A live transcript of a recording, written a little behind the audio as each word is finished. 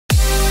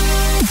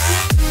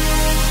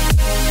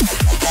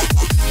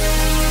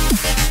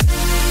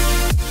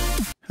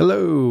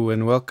Hello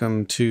and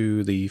welcome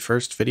to the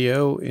first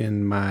video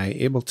in my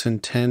Ableton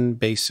 10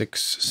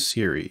 Basics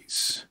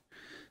series.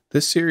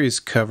 This series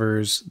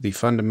covers the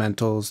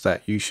fundamentals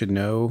that you should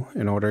know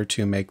in order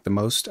to make the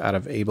most out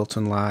of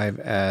Ableton Live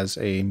as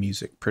a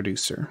music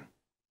producer.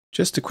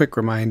 Just a quick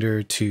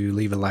reminder to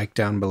leave a like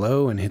down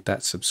below and hit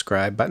that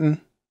subscribe button.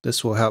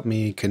 This will help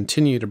me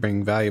continue to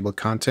bring valuable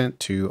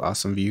content to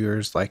awesome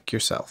viewers like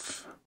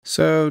yourself.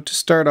 So to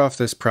start off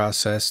this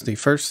process, the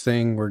first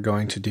thing we're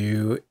going to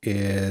do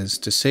is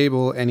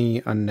disable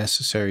any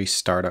unnecessary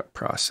startup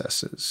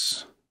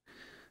processes.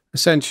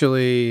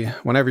 Essentially,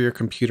 whenever your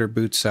computer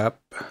boots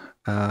up,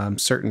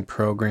 certain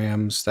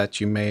programs that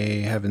you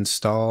may have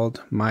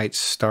installed might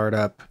start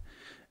up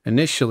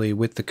initially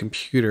with the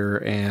computer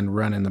and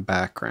run in the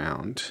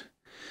background.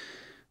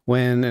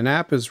 When an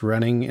app is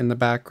running in the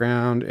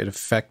background, it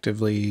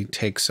effectively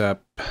takes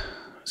up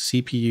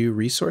CPU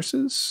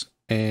resources,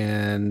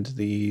 and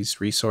these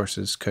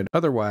resources could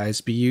otherwise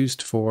be used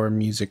for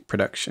music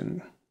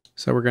production.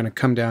 So we're going to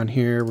come down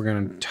here, we're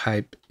going to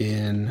type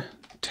in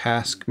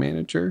Task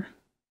Manager.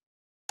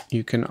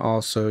 You can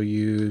also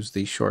use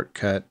the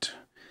shortcut,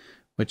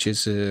 which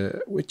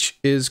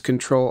is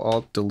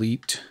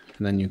Control-Alt-Delete,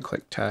 and then you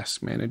click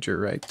Task Manager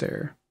right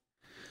there.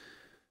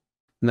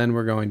 And then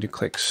we're going to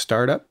click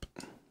Startup.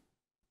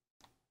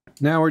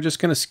 Now we're just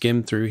going to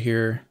skim through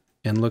here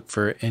and look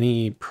for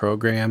any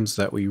programs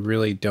that we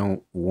really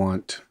don't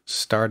want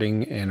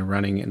starting and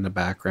running in the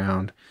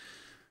background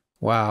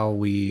while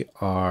we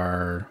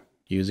are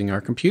using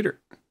our computer.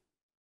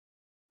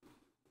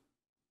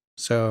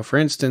 So for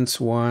instance,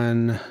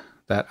 one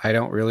that I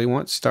don't really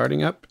want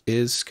starting up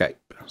is Skype.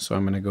 So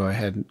I'm going to go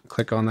ahead and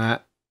click on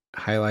that,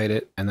 highlight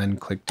it, and then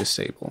click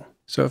Disable.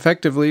 So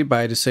effectively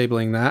by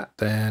disabling that,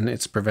 then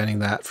it's preventing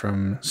that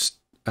from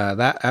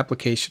that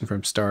application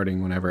from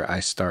starting whenever I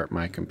start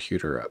my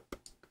computer up.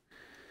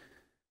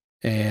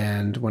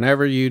 And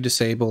whenever you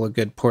disable a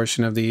good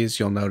portion of these,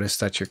 you'll notice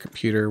that your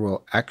computer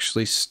will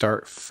actually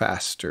start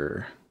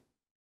faster.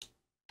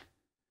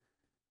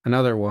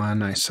 Another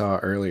one I saw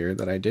earlier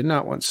that I did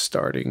not want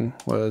starting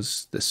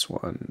was this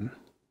one.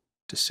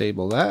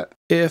 Disable that.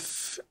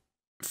 If,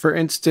 for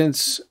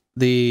instance,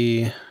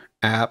 the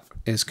app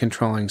is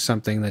controlling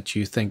something that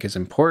you think is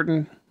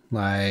important,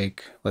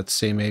 like let's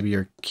say maybe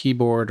your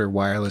keyboard or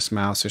wireless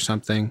mouse or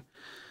something.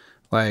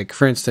 Like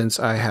for instance,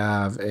 I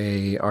have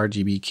a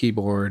RGB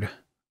keyboard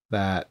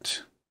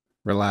that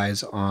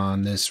relies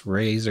on this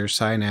Razer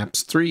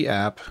Synapse 3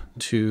 app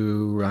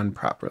to run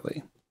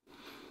properly.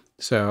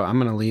 So I'm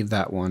going to leave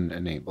that one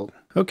enabled.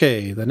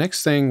 Okay, the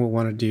next thing we'll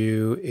want to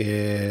do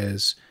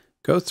is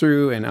go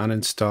through and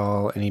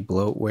uninstall any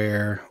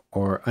bloatware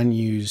or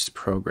unused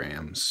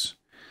programs.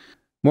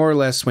 More or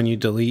less, when you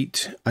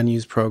delete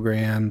unused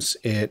programs,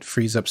 it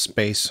frees up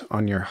space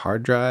on your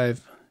hard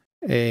drive.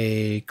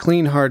 A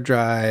clean hard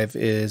drive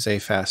is a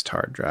fast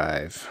hard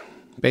drive.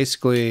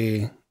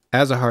 Basically,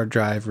 as a hard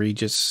drive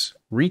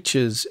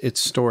reaches its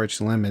storage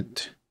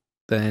limit,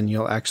 then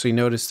you'll actually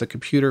notice the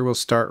computer will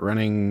start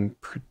running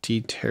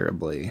pretty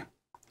terribly.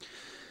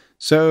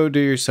 So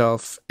do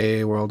yourself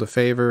a world of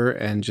favor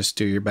and just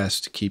do your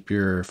best to keep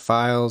your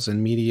files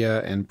and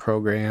media and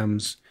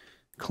programs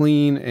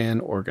clean and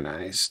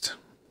organized.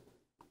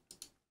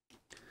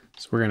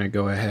 So we're going to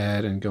go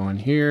ahead and go in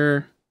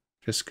here.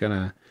 Just going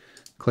to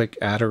click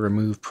Add or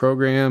Remove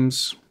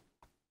Programs.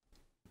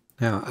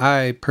 Now,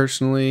 I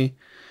personally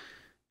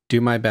do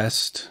my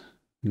best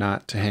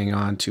not to hang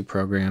on to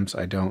programs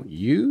I don't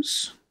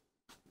use,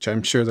 which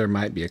I'm sure there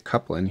might be a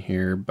couple in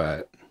here,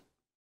 but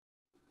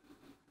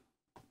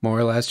more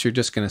or less, you're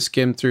just going to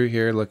skim through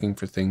here looking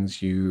for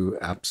things you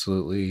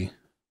absolutely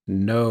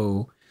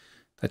know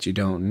that you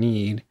don't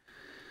need.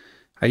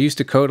 I used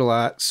to code a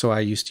lot, so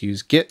I used to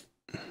use Git,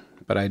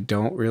 but I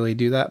don't really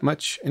do that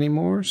much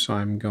anymore, so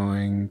I'm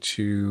going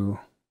to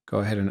go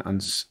ahead and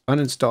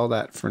uninstall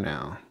that for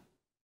now.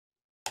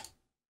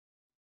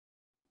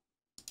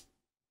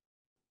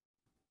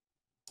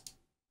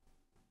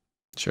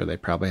 Sure, they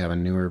probably have a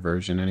newer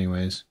version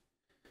anyways.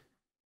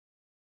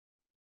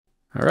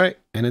 All right,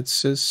 and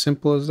it's as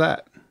simple as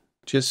that.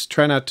 Just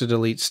try not to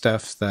delete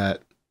stuff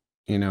that,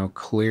 you know,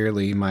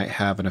 clearly might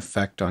have an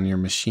effect on your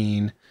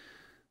machine,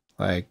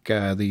 like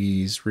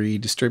these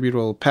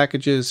redistributable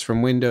packages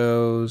from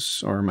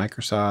Windows or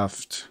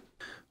Microsoft.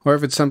 Or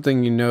if it's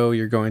something you know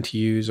you're going to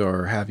use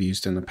or have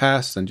used in the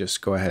past, then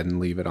just go ahead and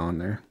leave it on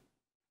there.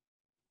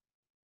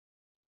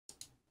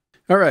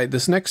 All right,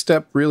 this next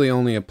step really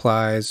only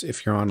applies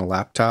if you're on a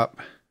laptop,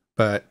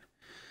 but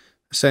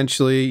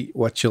essentially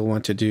what you'll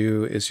want to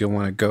do is you'll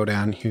want to go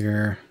down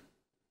here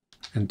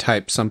and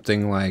type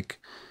something like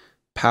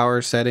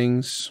power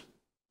settings.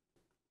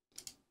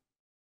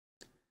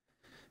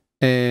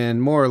 And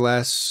more or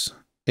less,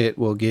 it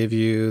will give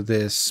you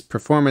this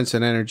performance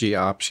and energy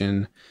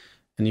option.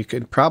 And you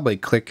could probably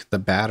click the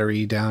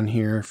battery down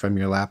here from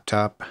your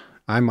laptop.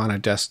 I'm on a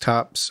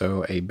desktop,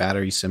 so a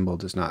battery symbol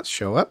does not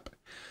show up.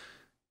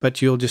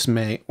 But you'll just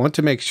want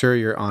to make sure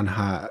you're on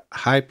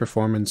high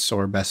performance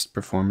or best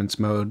performance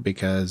mode,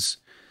 because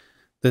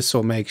this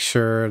will make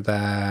sure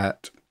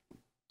that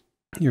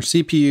your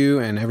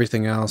CPU and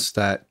everything else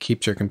that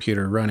keeps your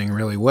computer running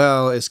really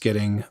well is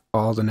getting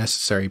all the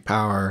necessary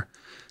power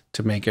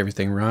to make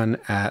everything run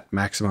at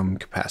maximum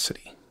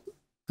capacity.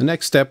 The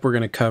next step we're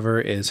going to cover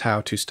is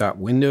how to stop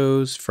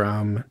Windows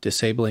from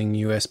disabling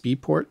USB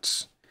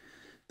ports.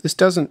 This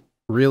doesn't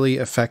really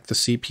affect the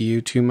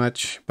CPU too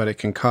much, but it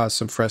can cause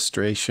some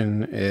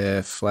frustration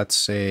if, let's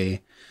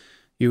say,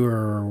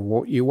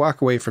 you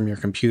walk away from your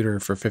computer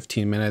for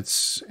 15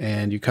 minutes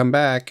and you come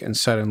back and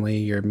suddenly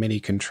your MIDI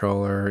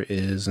controller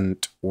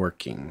isn't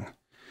working.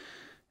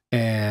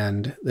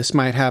 And this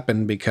might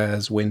happen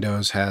because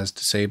Windows has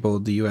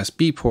disabled the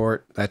USB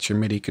port that your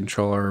MIDI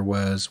controller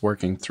was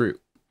working through.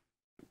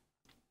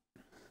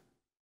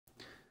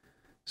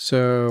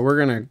 So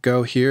we're going to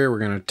go here, we're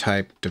going to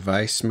type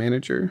Device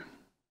Manager.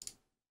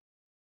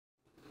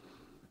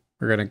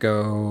 We're going to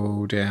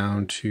go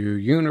down to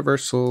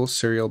Universal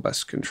Serial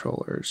Bus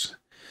Controllers.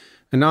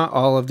 And not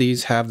all of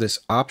these have this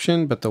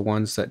option, but the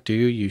ones that do,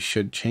 you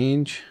should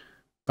change.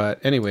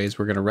 But anyways,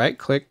 we're going to right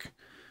click.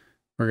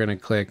 We're going to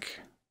click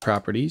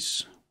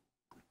Properties.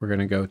 We're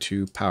going to go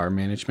to Power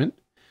Management.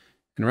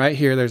 And right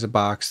here, there's a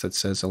box that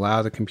says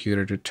allow the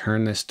computer to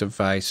turn this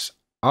device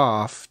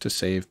off to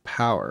save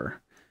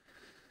power.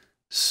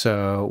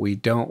 So we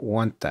don't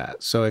want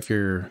that. So if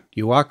you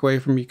walk away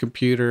from your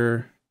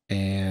computer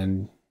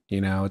and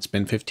it's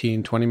been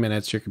 15, 20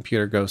 minutes, your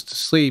computer goes to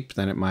sleep,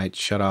 then it might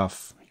shut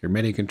off your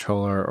MIDI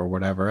controller or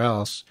whatever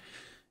else.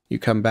 You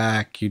come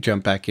back, you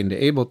jump back into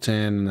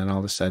Ableton, and then all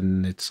of a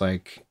sudden it's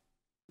like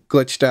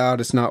glitched out,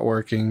 it's not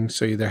working.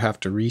 So you either have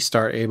to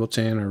restart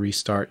Ableton or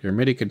restart your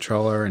MIDI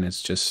controller, and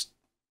it's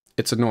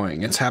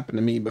annoying. It's happened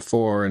to me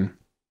before, and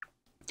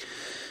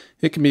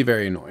it can be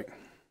very annoying.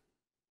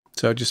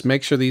 So just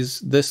make sure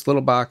this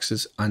little box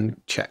is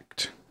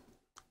unchecked.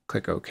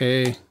 Click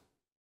OK,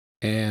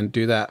 and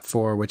do that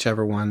for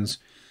whichever ones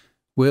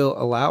will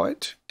allow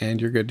it,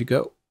 and you're good to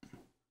go.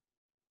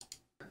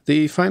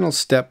 The final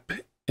step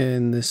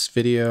in this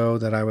video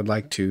that I would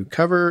like to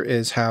cover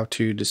is how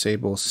to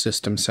disable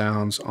system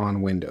sounds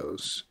on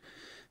Windows.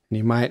 And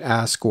you might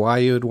ask why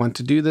you would want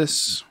to do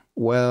this.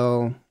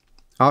 Well,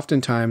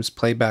 oftentimes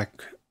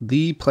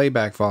the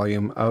playback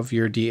volume of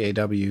your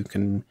DAW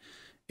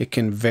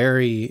can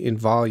vary in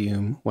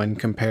volume when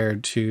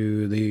compared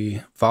to the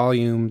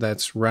volume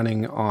that's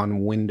running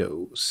on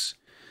Windows,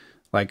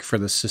 like for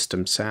the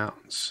system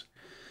sounds.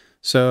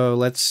 So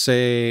let's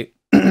say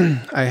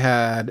I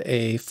had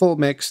a full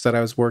mix that I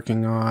was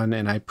working on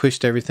and I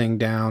pushed everything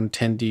down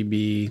 10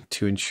 dB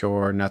to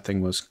ensure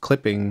nothing was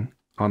clipping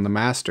on the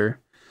master.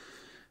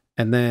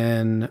 And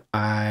then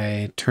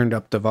I turned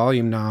up the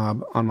volume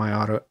knob on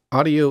my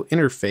audio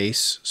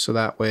interface so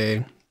that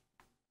way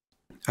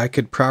I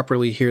could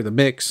properly hear the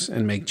mix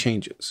and make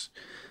changes.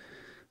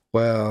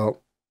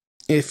 Well,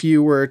 if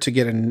you were to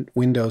get a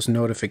Windows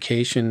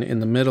notification in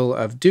the middle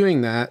of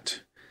doing that,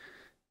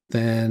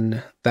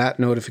 then that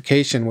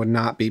notification would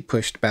not be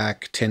pushed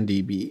back 10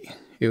 dB.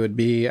 It would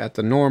be at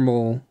the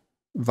normal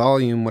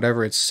volume,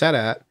 whatever it's set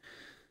at.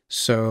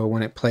 So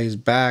when it plays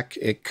back,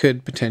 it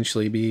could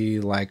potentially be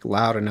like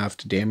loud enough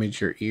to damage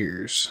your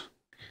ears.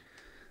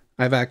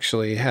 I've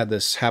actually had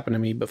this happen to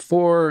me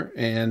before,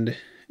 and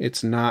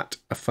it's not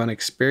a fun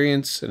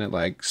experience, and it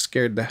like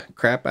scared the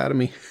crap out of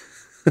me.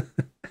 I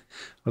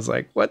was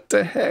like, what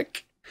the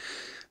heck?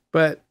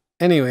 But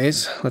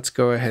anyways, let's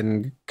go ahead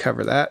and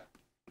cover that.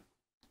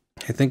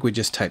 I think we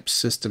just type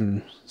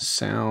system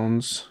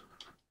sounds,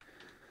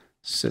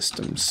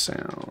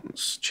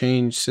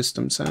 change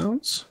system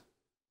sounds.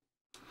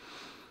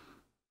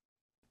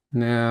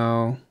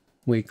 Now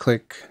we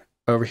click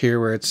over here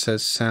where it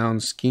says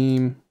sound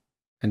scheme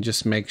and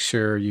just make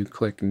sure you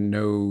click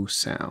no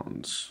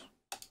sounds.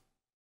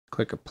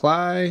 Click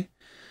apply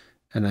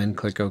and then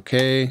click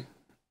OK,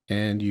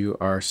 and you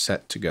are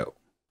set to go.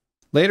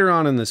 Later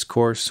on in this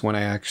course, when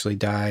I actually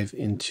dive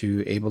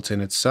into Ableton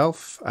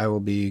itself, I will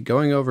be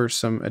going over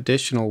some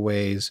additional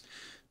ways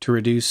to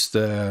reduce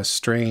the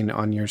strain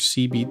on your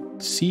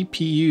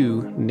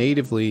CPU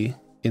natively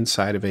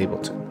inside of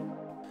Ableton.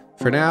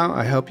 For now,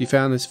 I hope you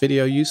found this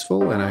video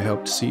useful, and I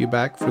hope to see you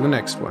back for the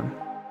next one.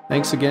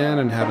 Thanks again,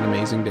 and have an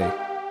amazing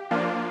day.